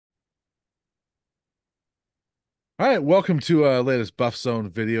All right, welcome to latest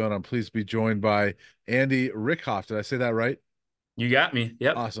BuffZone video, and I'm pleased to be joined by Andy Rieckhoff. Did I say that right? You got me.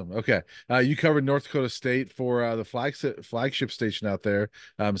 Yep. Awesome. Okay, you covered North Dakota State for the flagship station out there,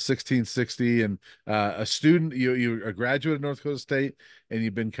 1660, and a student. You a graduate of North Dakota State, and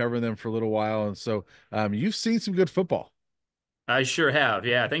you've been covering them for a little while, and so you've seen some good football. I sure have.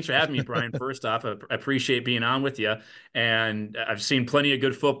 Yeah. Thanks for having me, Brian. First off, I appreciate being on with you. And I've seen plenty of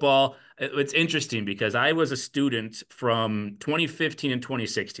good football. It's interesting because I was a student from 2015 and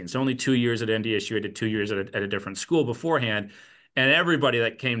 2016. So only 2 years at NDSU. I did 2 years at a different school beforehand. And everybody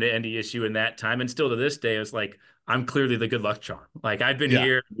that came to NDSU in that time, and still to this day, is like, I'm clearly the good luck charm. Like I've been Yeah.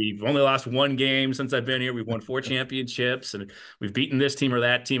 here. We've only lost one game since I've been here. We've won four championships and we've beaten this team or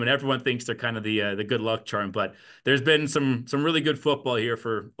that team. And everyone thinks they're kind of the good luck charm. But there's been some really good football here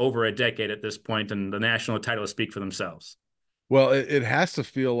for over a decade at this point, and the national titles speak for themselves. Well, it has to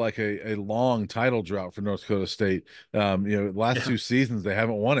feel like a long title drought for North Dakota State. Last Yeah. two seasons they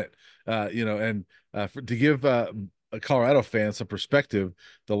haven't won it. And to give a Colorado fan some perspective,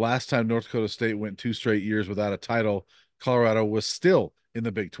 the last time North Dakota State went 2 straight years without a title, Colorado was still in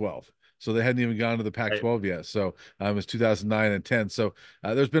the Big 12. So they hadn't even gone to the Right. Pac-12 yet. So it was 2009 and 10. So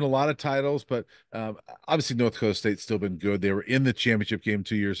there's been a lot of titles, but obviously North Dakota State's still been good. They were in the championship game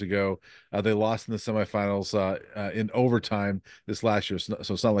 2 years ago. They lost in the semifinals in overtime this last year. So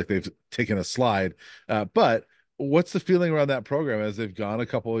it's not like they've taken a slide. But what's the feeling around that program as they've gone a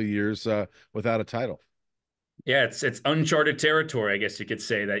couple of years without a title? Yeah, it's uncharted territory, I guess you could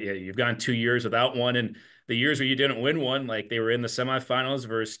say that. Yeah, you've gone 2 years without one, and the years where you didn't win one, like they were in the semifinals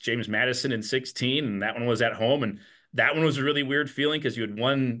versus James Madison in 16, and that one was at home, and that one was a really weird feeling because you had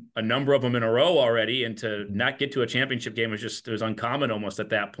won a number of them in a row already, and to Mhm. not get to a championship game was just it was uncommon almost at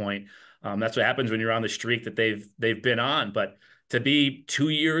that point. That's what happens when you're on the streak that they've been on, but to be 2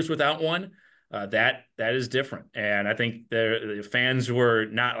 years without one. That is different, and I think the fans were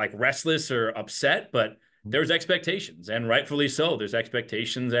not like restless or upset, but there's expectations, and rightfully so. There's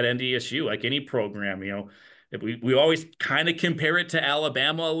expectations at NDSU, like any program. We always kind of compare it to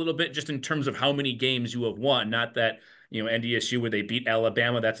Alabama a little bit, just in terms of how many games you have won. Not that NDSU where they beat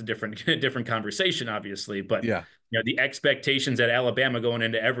Alabama, that's a different different conversation, obviously. But Yeah. the expectations at Alabama going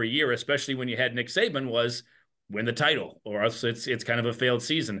into every year, especially when you had Nick Saban, was win the title, or else it's kind of a failed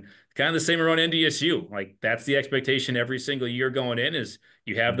season. Kind of the same around NDSU. Like that's the expectation every single year going in is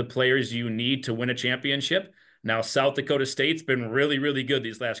you have the players you need to win a championship. Now, South Dakota State's been really, really good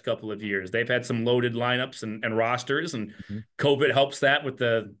these last couple of years. They've had some loaded lineups and rosters, and Mhm. COVID helps that with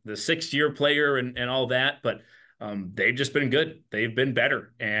the 6 year player and all that. But they've just been good. They've been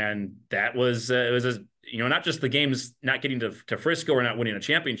better, and that was it was a not just the games not getting to Frisco or not winning a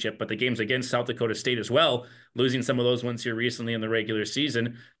championship, but the games against South Dakota State as well, losing some of those ones here recently in the regular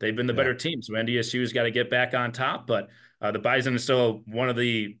season. They've been the Yeah. better team. So NDSU's got to get back on top, but the Bison is still one of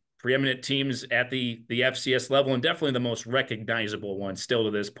the preeminent teams at the FCS level and definitely the most recognizable one still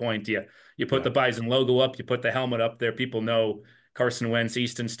to this point. You put Yeah. the Bison logo up, you put the helmet up there, people know Carson Wentz,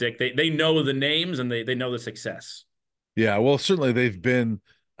 Easton Stick. They know the names and they know the success. Yeah, well, certainly they've been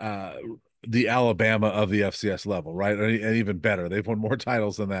uh, the Alabama of the FCS level, right? And even better, they've won more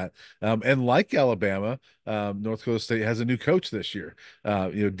titles than that. And like Alabama, North Dakota State has a new coach this year.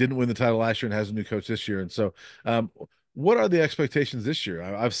 Didn't win the title last year and has a new coach this year. And so, what are the expectations this year?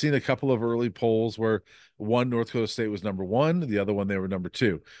 I've seen a couple of early polls where one North Dakota State was number one, the other one they were number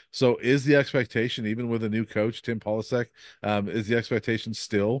two. So, is the expectation, even with a new coach, Tim Polasek, is the expectation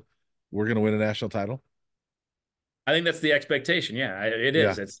still we're going to win a national title? I think that's the expectation. Yeah, it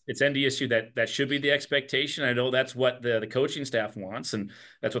Yeah. is. It's NDSU that should be the expectation. I know that's what the coaching staff wants, and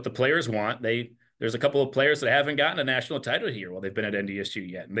that's what the players want. There's a couple of players that haven't gotten a national title here while they've been at NDSU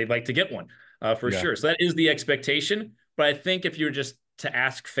yet, and they'd like to get one for Yeah. sure. So that is the expectation. But I think if you're just to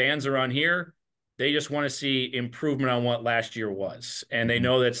ask fans around here, they just want to see improvement on what last year was, and they Mhm.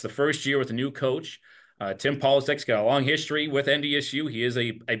 know that's the first year with a new coach. Tim Polishek's got a long history with NDSU. He is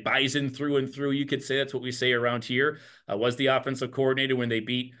a Bison through and through. You could say that's what we say around here. Was the offensive coordinator when they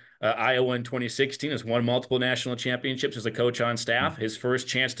beat Iowa in 2016. Has won multiple national championships as a coach on staff. His first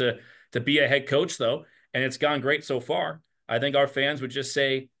chance to be a head coach though, and it's gone great so far. I think our fans would just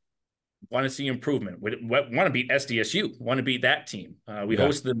say want to see improvement. We want to beat SDSU. Want to beat that team. We Yeah.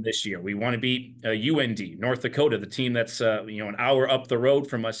 hosted them this year. We want to beat UND, North Dakota, the team that's an hour up the road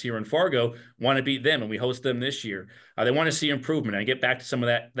from us here in Fargo. Want to beat them, and we host them this year. They want to see improvement. I get back to some of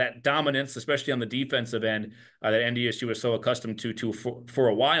that dominance, especially on the defensive end that NDSU is so accustomed to for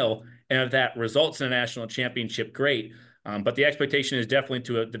a while. And if that results in a national championship, great. But the expectation is definitely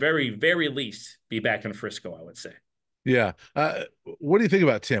to, at the very, very least, be back in Frisco, I would say. Yeah. What do you think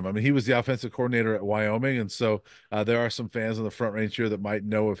about Tim? I mean, he was the offensive coordinator at Wyoming, and so there are some fans on the Front Range here that might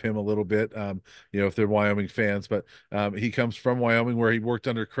know of him a little bit, if they're Wyoming fans. But he comes from Wyoming, where he worked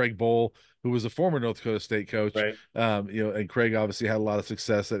under Craig Bowl, who was a former North Dakota State coach. Right. And Craig obviously had a lot of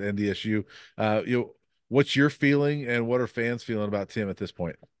success at NDSU. What's your feeling, and what are fans feeling about Tim at this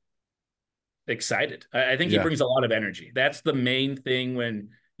point? Excited. I think he Yeah, brings a lot of energy. That's the main thing when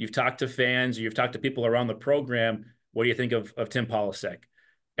you've talked to fans, or you've talked to people around the program. What do you think of Tim Polasek?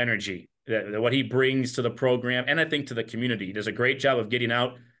 Energy, what he brings to the program, and I think to the community. He does a great job of getting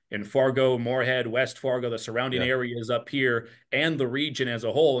out in Fargo, Moorhead, West Fargo, the surrounding yeah, areas up here, and the region as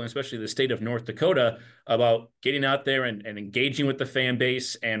a whole, and especially the state of North Dakota, about getting out there and engaging with the fan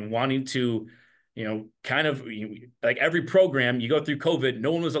base and wanting to, kind of like every program you go through COVID,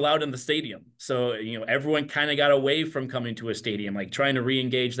 no one was allowed in the stadium. So, everyone kind of got away from coming to a stadium, like trying to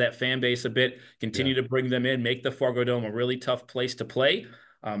re-engage that fan base a bit, yeah, continue to bring them in, make the Fargo Dome a really tough place to play.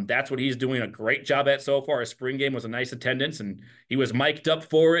 That's what he's doing a great job at so far. His spring game was a nice attendance, and he was mic'd up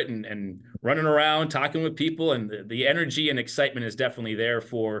for it and running around, talking with people. And the energy and excitement is definitely there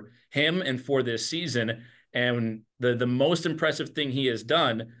for him and for this season. And the most impressive thing he has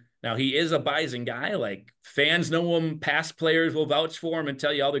done, now he is a Bison guy. Like fans know him, past players will vouch for him and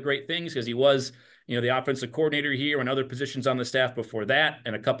tell you all the great things because he was, the offensive coordinator here and other positions on the staff before that,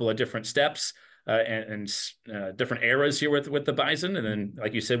 and a couple of different steps and different eras here with the Bison. And then,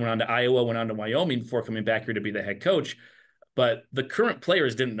 like you said, went on to Iowa, went on to Wyoming before coming back here to be the head coach. But the current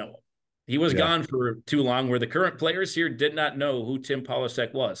players didn't know him. He was yeah, gone for too long, where the current players here did not know who Tim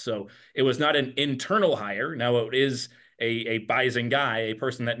Polasek was. So it was not an internal hire. Now it is a Bison guy, a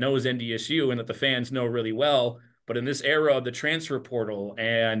person that knows NDSU and that the fans know really well. But in this era of the transfer portal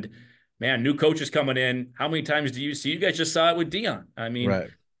and man, new coaches coming in, how many times do you see? You guys just saw it with Dion. I mean,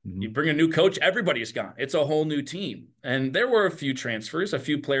 right. Hmm. you bring a new coach, everybody's gone. It's a whole new team. And there were a few transfers, a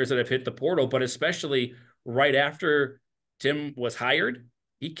few players that have hit the portal, but especially right after Tim was hired,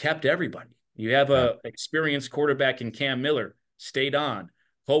 he kept everybody. You have Yeah, a experienced quarterback in Cam Miller, stayed on.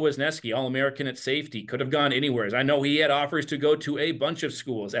 Cole Wisniewski, All-American at safety, could have gone anywhere. I know he had offers to go to a bunch of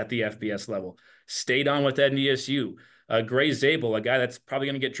schools at the FBS level, stayed on with NDSU. Gray Zabel, a guy that's probably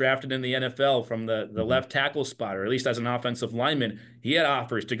going to get drafted in the NFL from the hmm, left tackle spot, or at least as an offensive lineman. He had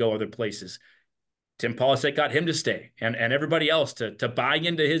offers to go other places. Tim Polasek got him to stay, and everybody else to buy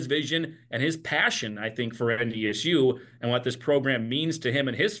into his vision and his passion, I think, for NDSU and what this program means to him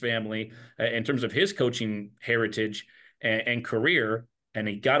and his family in terms of his coaching heritage and career. And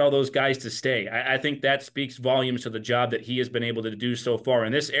he got all those guys to stay. I think that speaks volumes to the job that he has been able to do so far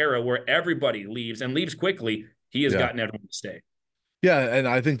in this era where everybody leaves and leaves quickly. He has yeah. gotten everyone to stay. Yeah, and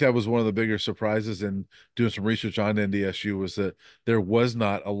I think that was one of the bigger surprises in doing some research on NDSU was that there was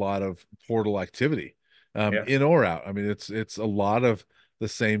not a lot of portal activity, Yeah. in or out. I mean, it's a lot of the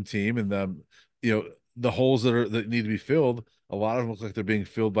same team, and the holes that need to be filled. A lot of them look like they're being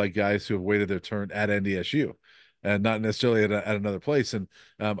filled by guys who have waited their turn at NDSU, and not necessarily at another place. And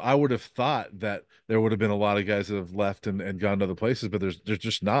I would have thought that there would have been a lot of guys that have left and gone to other places, but there's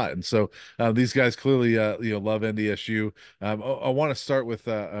just not. And so these guys clearly love NDSU. I want to start with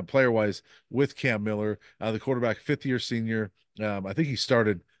player wise with Cam Miller, the quarterback, fifth year senior. I think he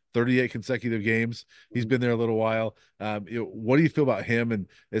started 38 consecutive games. He's been there a little while. What do you feel about him? And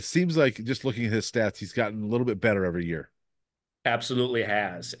it seems like just looking at his stats, he's gotten a little bit better every year. Absolutely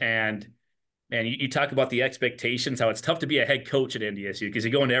has. And man, you talk about the expectations, how it's tough to be a head coach at NDSU because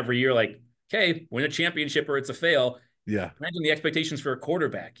you go into every year like, okay, win a championship or it's a fail. Yeah, Imagine the expectations for a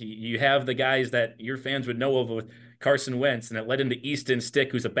quarterback. You have the guys that your fans would know of with Carson Wentz, and it led into Easton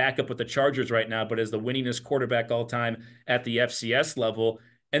Stick, who's a backup with the Chargers right now, but is the winningest quarterback all time at the FCS level.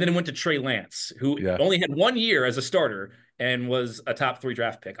 And then it went to Trey Lance, who yeah, only had 1 year as a starter and was a top 3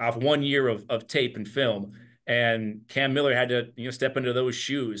 draft pick off 1 year of tape and film. And Cam Miller had to step into those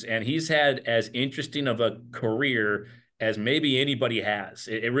shoes, and he's had as interesting of a career as maybe anybody has.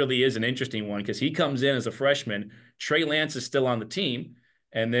 It really is an interesting one because he comes in as a freshman. Trey Lance is still on the team.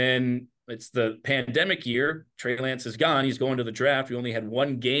 And then it's the pandemic year. Trey Lance is gone. He's going to the draft. We only had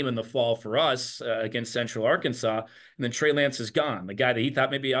 1 game in the fall for us against Central Arkansas. And then Trey Lance is gone. The guy that he thought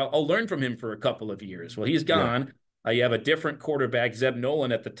maybe I'll learn from him for a couple of years. Well, he's yeah, gone. You have a different quarterback, Zeb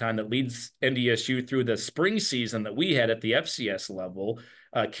Nolan, at the time that leads NDSU through the spring season that we had at the FCS level.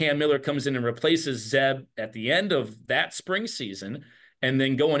 Cam Miller comes in and replaces Zeb at the end of that spring season. And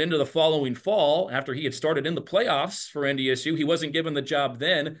then going into the following fall, after he had started in the playoffs for NDSU, he wasn't given the job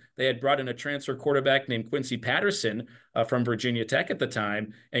then. They had brought in a transfer quarterback named Quincy Patterson from Virginia Tech at the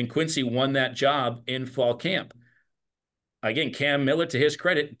time, and Quincy won that job in fall camp. again, Cam Miller, to his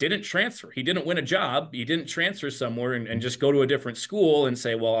credit, didn't transfer. He didn't win a job. He didn't transfer somewhere and just go to a different school and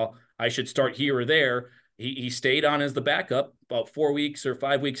say, well, I should start here or there. He stayed on as the backup. About 4 weeks or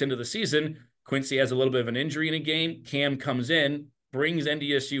 5 weeks into the season, Quincy has a little bit of an injury in a game. Cam comes in, brings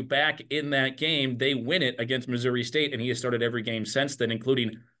NDSU back in that game. They win it against Missouri State, and he has started every game since then,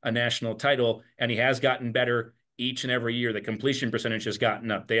 including a national title. And he has gotten better each and every year. The completion percentage has gotten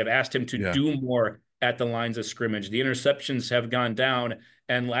up. They have asked him to Yeah. do more at the lines of scrimmage. The interceptions have gone down.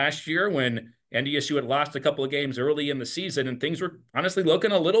 And last year, when NDSU had lost a couple of games early in the season and things were honestly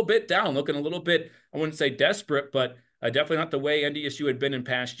looking a little bit down, looking a little bit, I wouldn't say desperate, but definitely not the way NDSU had been in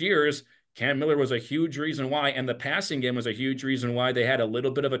past years. Cam Miller was a huge reason why, and the passing game was a huge reason why they had a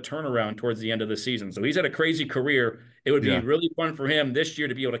little bit of a turnaround towards the end of the season. So he's had a crazy career. It would be Yeah. really fun for him this year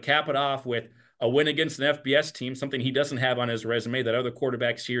to be able to cap it off with a win against an FBS team, something he doesn't have on his resume that other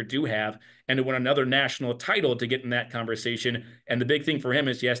quarterbacks here do have, and to win another national title to get in that conversation. And the big thing for him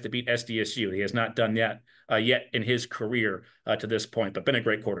is he has to beat SDSU. He has not done that yet in his career to this point, but been a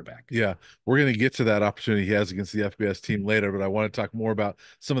great quarterback. Yeah, we're going to get to that opportunity he has against the FBS team later, but I want to talk more about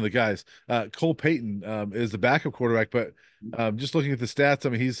some of the guys. Cole Payton is the backup quarterback, but just looking at the stats, I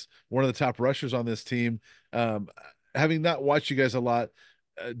mean, he's one of the top rushers on this team. Having not watched you guys a lot,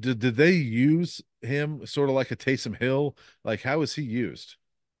 did they use him sort of like a Taysom Hill? Like, how is he used?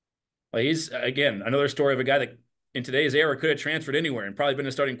 Well, he's, again, another story of a guy that in today's era could have transferred anywhere and probably been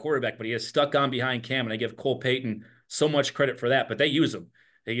a starting quarterback, but he has stuck on behind Cam, and I give Cole Payton so much credit for that. But they use him.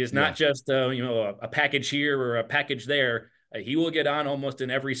 He is Yeah, not just a package here or a package there. He will get on almost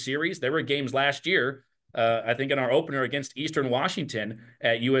in every series. There were games last year, I think in our opener against Eastern Washington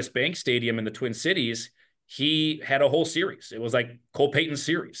at US Bank Stadium in the Twin Cities. He had a whole series. It was like Cole Payton's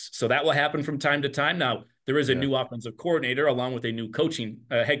series. So that will happen from time to time. Now, there is a yeah, new offensive coordinator along with a new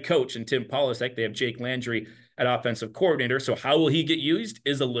head coach and Tim Polisek. They have Jake Landry at offensive coordinator. So how will he get used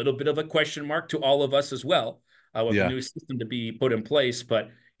is a little bit of a question mark to all of us as well with the yeah, new system to be put in place. But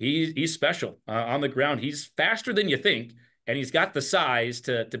he's special on the ground. He's faster than you think, and he's got the size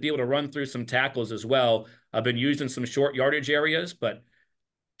to be able to run through some tackles as well. I've been used in some short yardage areas, but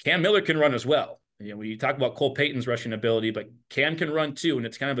Cam Miller can run as well. When you talk about Cole Payton's rushing ability, but Cam can run too, and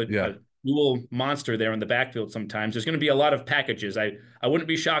it's kind of yeah. a dual monster there in the backfield sometimes. There's going to be a lot of packages. I wouldn't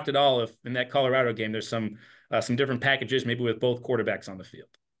be shocked at all if in that Colorado game there's some different packages, maybe with both quarterbacks on the field.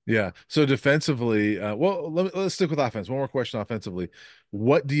 Yeah. So defensively, well, let's stick with offense. One more question offensively.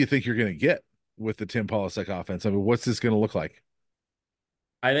 What do you think you're going to get with the Tim Polisek offense? I mean, what's this going to look like?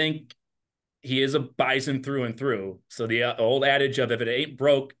 I think he is a Bison through and through. So the old adage of if it ain't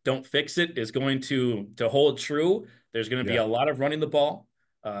broke, don't fix it is going to hold true. There's going to be Yeah. a lot of running the ball.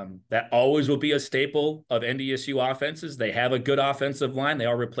 That always will be a staple of NDSU offenses. They have a good offensive line. They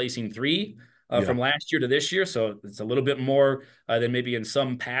are replacing three Yeah. from last year to this year. So it's a little bit more than maybe in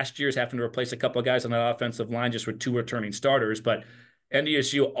some past years, having to replace a couple of guys on that offensive line just with two returning starters. But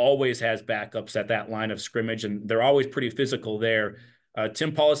NDSU always has backups at that line of scrimmage, and they're always pretty physical there.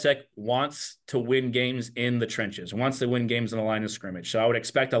 Tim Polisek wants to win games in the trenches, wants to win games in the line of scrimmage. So I would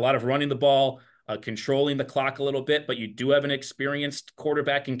expect a lot of running the ball, controlling the clock a little bit, but you do have an experienced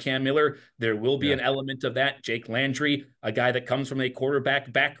quarterback in Cam Miller. There will be Yeah. an element of that. Jake Landry, a guy that comes from a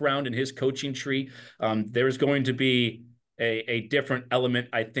quarterback background in his coaching tree. There's going to be a different element,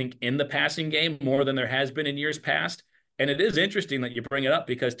 I think, in the passing game more than there has been in years past. And it is interesting that you bring it up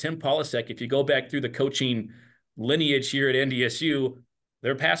because Tim Polisek, if you go back through the coaching lineage here at NDSU,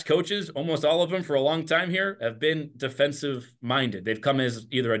 their past coaches, almost all of them for a long time here, have been defensive minded. They've come as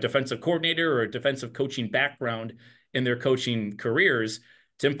either a defensive coordinator or a defensive coaching background in their coaching careers.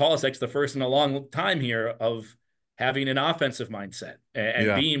 Tim Polisek's the first in a long time here of having an offensive mindset and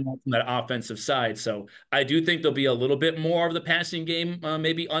Yeah. being from that offensive side. So I do think there'll be a little bit more of the passing game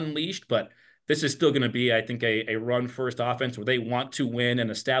maybe unleashed, but this is still going to be, I think, a run first offense where they want to win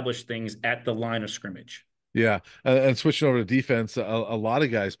and establish things at the line of scrimmage. Yeah, and switching over to defense, a lot of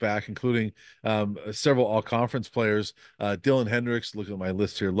guys back, including several all-conference players. Dylan Hendricks, looking at my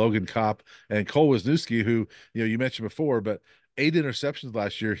list here, Logan Kopp, and Cole Wisniewski, who you mentioned before, but 8 interceptions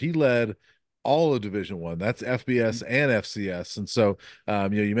last year. He led all of Division One. That's FBS and FCS, and so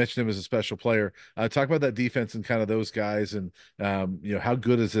you mentioned him as a special player. Talk about that defense and kind of those guys, and how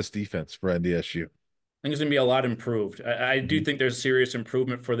good is this defense for NDSU? I think it's going to be a lot improved. I do Mhm. think there's serious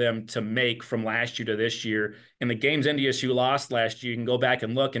improvement for them to make from last year to this year. In the games NDSU lost last year, you can go back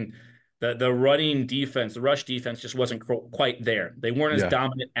and look, and the running defense, the rush defense just wasn't quite there. They weren't as Yeah,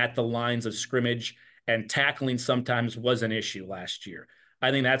 dominant at the lines of scrimmage, and tackling sometimes was an issue last year.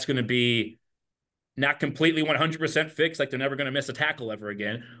 I think that's going to be not completely 100% fixed, like they're never going to miss a tackle ever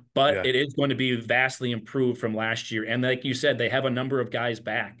again, but Yeah, it is going to be vastly improved from last year. And like you said, they have a number of guys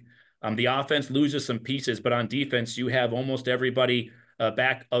back. The offense loses some pieces, but on defense, you have almost everybody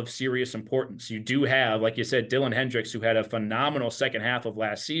back of serious importance. You do have, like you said, Dylan Hendricks, who had a phenomenal second half of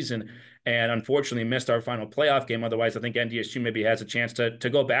last season and unfortunately missed our final playoff game. Otherwise, I think NDSU maybe has a chance to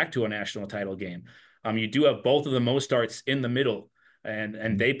go back to a national title game. You do have both of the most starts in the middle, and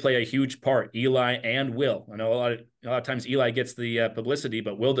mhm, they play a huge part. Eli and Will. I know a lot of times Eli gets the publicity,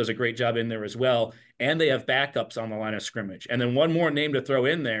 but Will does a great job in there as well. And they have backups on the line of scrimmage. And then one more name to throw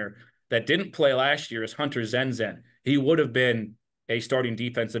in there that didn't play last year is Hunter Zenzen. He would have been a starting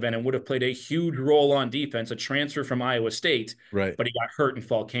defensive end and would have played a huge role on defense, a transfer from Iowa State, right. but he got hurt in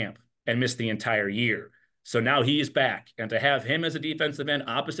fall camp and missed the entire year. So now he's back. And to have him as a defensive end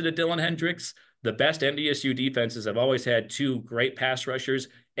opposite of Dylan Hendricks, the best NDSU defenses have always had two great pass rushers,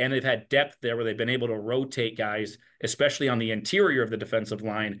 and they've had depth there where they've been able to rotate guys, especially on the interior of the defensive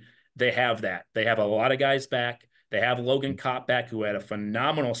line. They have that. They have a lot of guys back. They have Logan Kopp back, who had a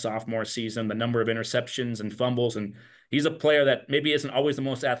phenomenal sophomore season, the number of interceptions and fumbles. And he's a player that maybe isn't always the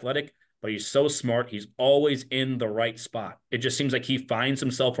most athletic, but he's so smart. He's always in the right spot. It just seems like he finds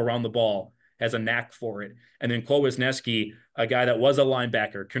himself around the ball, has a knack for it. And then Cole Wisniewski, a guy that was a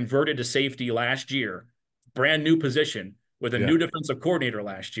linebacker, converted to safety last year, brand new position with a Yeah. new defensive coordinator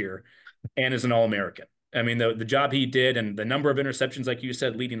last year, and is an All-American. I mean, the job he did and the number of interceptions, like you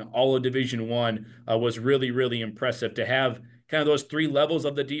said, leading all of Division One was really, really impressive. To have kind of those three levels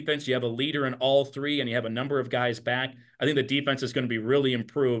of the defense, you have a leader in all three, and you have a number of guys back. I think the defense is going to be really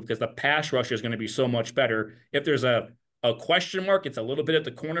improved because the pass rush is going to be so much better. If there's a question mark, it's a little bit at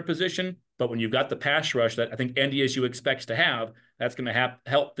the corner position, but when you've got the pass rush that I think NDSU expects to have, that's going to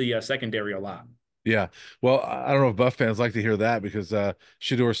help the secondary a lot. Yeah. Well, I don't know if Buff fans like to hear that because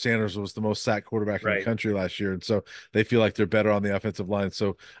Shedeur Sanders was the most sacked quarterback in the Right. country last year. And so they feel like they're better on the offensive line.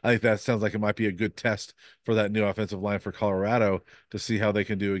 So I think that sounds like it might be a good test for that new offensive line for Colorado to see how they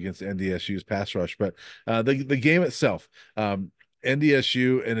can do against NDSU's pass rush. But the game itself,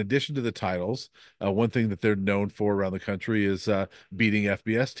 NDSU, in addition to the titles, one thing that they're known for around the country is beating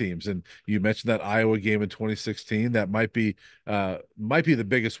FBS teams. And you mentioned that Iowa game in 2016. That might be the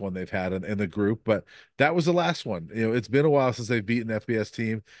biggest one they've had in the group, but that was the last one. You know, it's been a while since they've beaten an FBS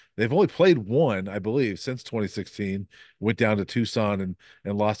team. They've only played one, I believe, since 2016. Went down to Tucson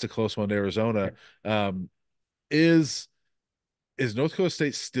and lost a close one to Arizona. Um, is is North Dakota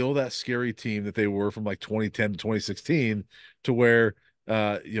State still that scary team that they were from like 2010 to 2016 to where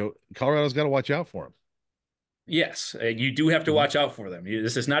Colorado's got to watch out for them? Yes, you do have to Mhm. watch out for them.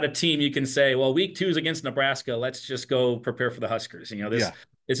 This is not a team you can say, well, week two is against Nebraska. Let's just go prepare for the Huskers. This Yeah,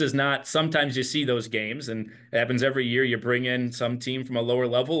 this is not. Sometimes you see those games, and it happens every year. You bring in some team from a lower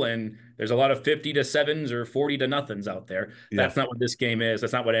level, and there's a lot of 50 to sevens or 40 to nothings out there. yeah, That's not what this game is.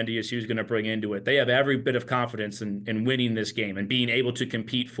 That's not what NDSU is going to bring into it. They have every bit of confidence in winning this game and being able to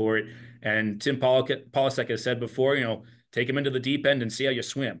compete for it. And Tim Polasek has said before, take them into the deep end and see how you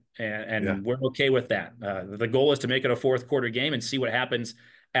swim. yeah, And we're okay with that. The goal is to make it a fourth quarter game and see what happens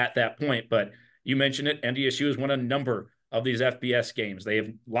at that point. But you mentioned it. NDSU has won a number of these FBS games. They have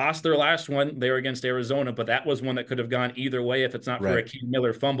lost their last one there against Arizona, but that was one that could have gone either way. If it's not for a right. Keith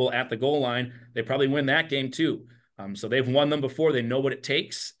Miller fumble at the goal line, they probably win that game too. So they've won them before. They know what it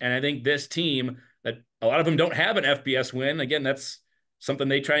takes. And I think this team, that a lot of them don't have an FBS win. Again, that's something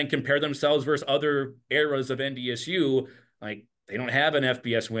they try and compare themselves versus other eras of NDSU. Like, they don't have an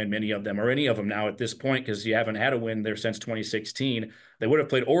FBS win, many of them, or any of them now at this point, because you haven't had a win there since 2016. They would have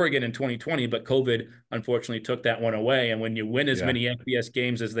played Oregon in 2020, but COVID unfortunately took that one away. And when you win as Yeah, many FBS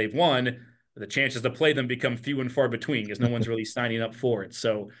games as they've won, the chances to play them become few and far between because no one's really signing up for it.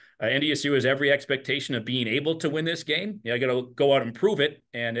 So NDSU has every expectation of being able to win this game. You got to go out and prove it.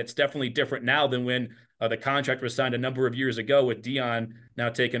 And it's definitely different now than when the contract was signed a number of years ago with Dion now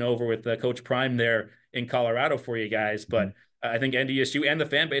taking over with Coach Prime there in Colorado for you guys. mhm. But I think NDSU and the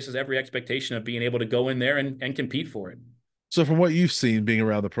fan base has every expectation of being able to go in there and compete for it. So from what you've seen being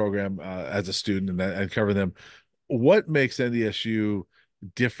around the program as a student and cover them, what makes NDSU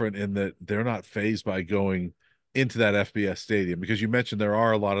different in that they're not phased by going into that FBS stadium? Because you mentioned there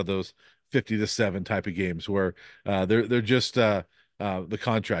are a lot of those 50 to 7 type of games where they're just the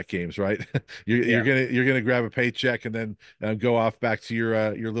contract games, right? You're Yeah. gonna grab a paycheck and then go off back to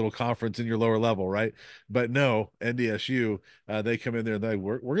your little conference in your lower level, right? But no, NDSU, they come in there and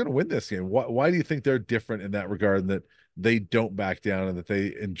we're gonna win this game. Why do you think they're different in that regard and that they don't back down and that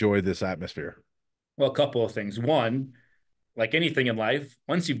they enjoy this atmosphere? Well, a couple of things. One, like anything in life,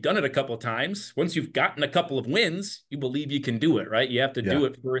 once you've done it a couple of times, once you've gotten a couple of wins, you believe you can do it, right? You have to Yeah. do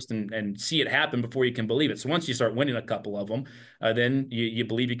it first and see it happen before you can believe it. So once you start winning a couple of them, then you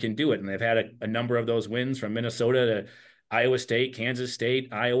believe you can do it. And they've had a number of those wins from Minnesota to Iowa State, Kansas State,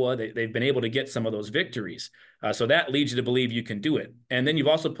 Iowa. They've been able to get some of those victories. So that leads you to believe you can do it. And then you've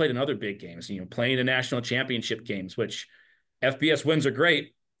also played in other big games, playing in national championship games, which FBS wins are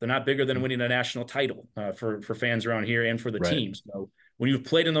great. They're not bigger than winning a national title for fans around here and for the Right. team. So when you've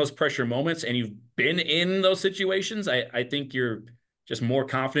played in those pressure moments and you've been in those situations, I think you're just more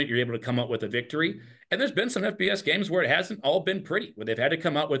confident you're able to come up with a victory. And there's been some FBS games where it hasn't all been pretty, where they've had to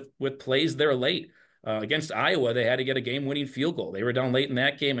come out with plays there late. Against Iowa, they had to get a game-winning field goal. They were down late in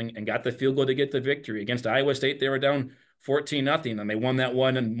that game and got the field goal to get the victory. Against Iowa State, they were down 14-0, and they won that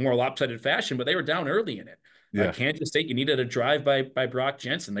one in more lopsided fashion, but they were down early in it. Yeah. Kansas State, you needed a drive by Brock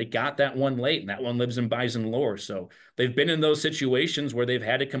Jensen. They got that one late, and that one lives in Bison lore. So they've been in those situations where they've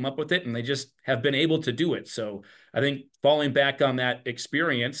had to come up with it, and they just have been able to do it. So I think falling back on that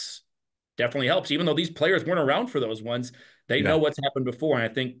experience definitely helps. Even though these players weren't around for those ones, they know Yeah. what's happened before. And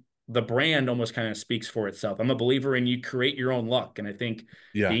I think the brand almost kind of speaks for itself. I'm a believer in you create your own luck. And I think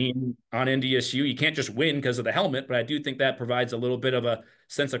Yeah. being on NDSU, you can't just win because of the helmet, but I do think that provides a little bit of a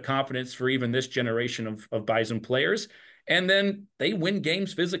sense of confidence for even this generation of Bison players. And then they win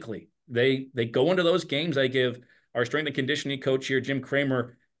games physically. They go into those games. I give our strength and conditioning coach here, Jim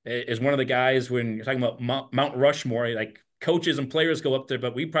Kramer, is one of the guys when you're talking about Mount Rushmore, like coaches and players go up there,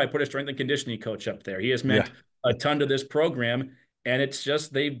 but we probably put a strength and conditioning coach up there. He has Yeah. meant a ton to this program, and it's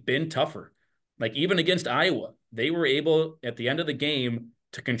just they've been tougher. Like even against Iowa, they were able at the end of the game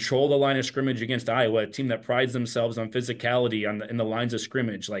to control the line of scrimmage against Iowa, a team that prides themselves on physicality in the lines of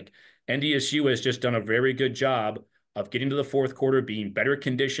scrimmage. Like NDSU has just done a very good job of getting to the fourth quarter, being better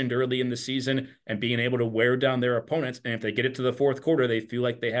conditioned early in the season, and being able to wear down their opponents. And if they get it to the fourth quarter, they feel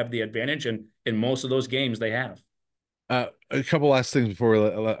like they have the advantage. And in most of those games, they have. A couple last things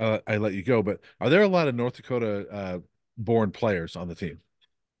before I let you go, but are there a lot of North Dakota born players on the team?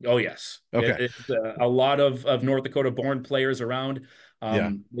 Oh yes, Okay. it's a lot of North Dakota born players around.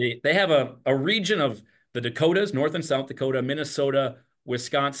 Yeah. They have a region of the Dakotas, North and South Dakota, Minnesota,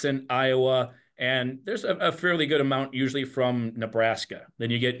 Wisconsin, Iowa, and there's a fairly good amount usually from Nebraska.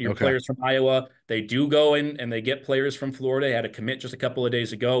 Then you get your Okay. players from Iowa. They do go in and they get players from Florida. They had a commit just a couple of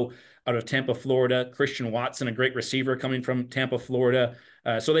days ago out of Tampa, Florida. Christian Watson, a great receiver coming from Tampa, Florida.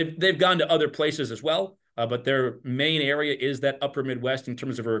 So they've gone to other places as well. But their main area is that upper Midwest in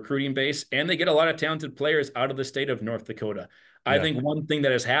terms of a recruiting base, and they get a lot of talented players out of the state of North Dakota. I Yeah. think one thing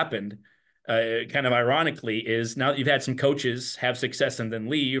that has happened, kind of ironically, is now that you've had some coaches have success and then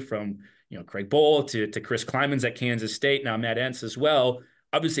leave, from Craig Bowl to Chris Kleiman's at Kansas State, now Matt Entz as well.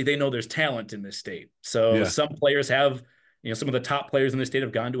 Obviously, they know there's talent in this state, so Yeah. some players have. Some of the top players in the state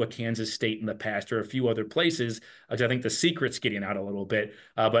have gone to a Kansas State in the past or a few other places. I think the secret's getting out a little bit,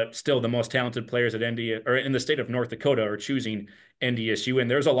 but still the most talented players at ND or in the state of North Dakota are choosing NDSU, and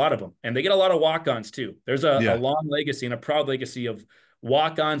there's a lot of them, and they get a lot of walk-ons too. There's a Yeah. long legacy and a proud legacy of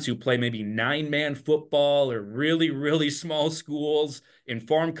walk-ons who play maybe nine-man football or really, really small schools in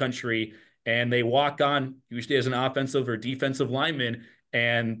farm country, and they walk on usually as an offensive or defensive lineman,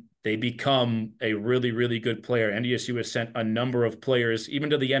 and they become a really, really good player. NDSU has sent a number of players, even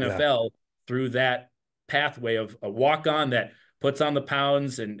to the Yeah. NFL, through that pathway of a walk-on that puts on the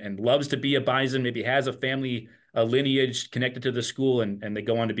pounds and loves to be a Bison, maybe has a family a lineage connected to the school, and they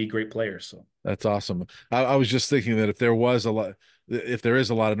go on to be great players. So That's awesome. I was just thinking that if there is a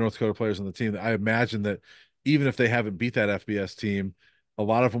lot of North Dakota players on the team, I imagine that even if they haven't beat that FBS team, a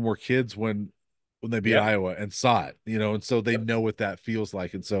lot of them were kids when they beat yep, Iowa and saw it, and so they yep. know what that feels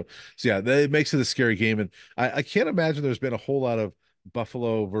like. And so yeah, it makes it a scary game. And I can't imagine there's been a whole lot of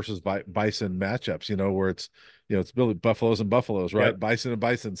Buffalo versus Bison matchups, where it's really Buffaloes and Buffaloes, right? Yep. Bison and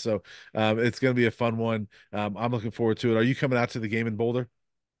Bison. So it's going to be a fun one. I'm looking forward to it. Are you coming out to the game in Boulder?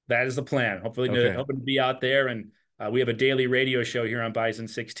 That is the plan. Okay. Hoping to be out there, and we have a daily radio show here on Bison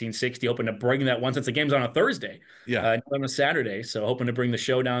 1660. Hoping to bring that one since the game's on a Thursday, Yeah. not on a Saturday. So hoping to bring the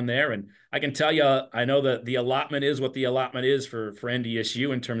show down there. And I can tell you, I know that the allotment is what the allotment is for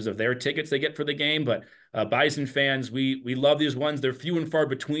NDSU in terms of their tickets they get for the game. But Bison fans, we love these ones. They're few and far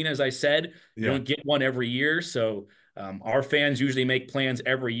between, as I said. You Yeah. don't get one every year, so. Our fans usually make plans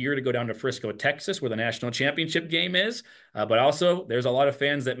every year to go down to Frisco, Texas, where the national championship game is. But also, there's a lot of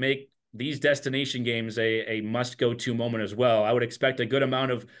fans that make these destination games a must-go-to moment as well. I would expect a good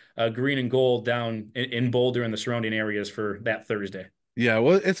amount of green and gold down in Boulder and the surrounding areas for that Thursday. Yeah,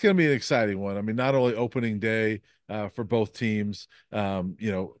 well, it's going to be an exciting one. I mean, not only opening day for both teams,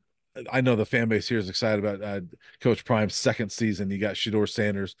 I know the fan base here is excited about Coach Prime's second season. You got Shedeur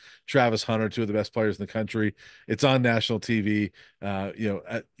Sanders, Travis Hunter, two of the best players in the country. It's on national TV.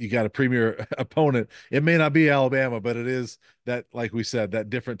 You got a premier opponent. It may not be Alabama, but it is that, like we said, that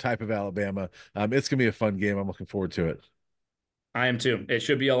different type of Alabama. It's gonna be a fun game. I'm looking forward to it. I am too. It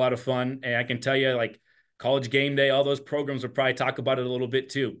should be a lot of fun. And I can tell you, like College Game Day, all those programs will probably talk about it a little bit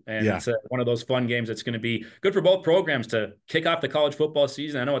too. And Yeah. it's one of those fun games that's going to be good for both programs to kick off the college football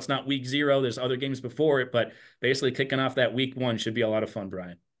season. I know it's not week 0, there's other games before it, but basically kicking off that week 1 should be a lot of fun,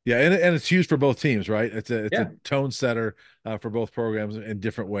 Brian. Yeah, and it's huge for both teams, right? It's a Yeah, tone setter for both programs in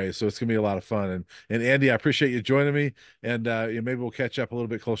different ways. So it's gonna be a lot of fun. And Andy, I appreciate you joining me, and maybe we'll catch up a little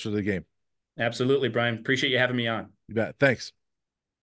bit closer to the game. absolutely, Brian. Appreciate you having me on. You bet. Thanks.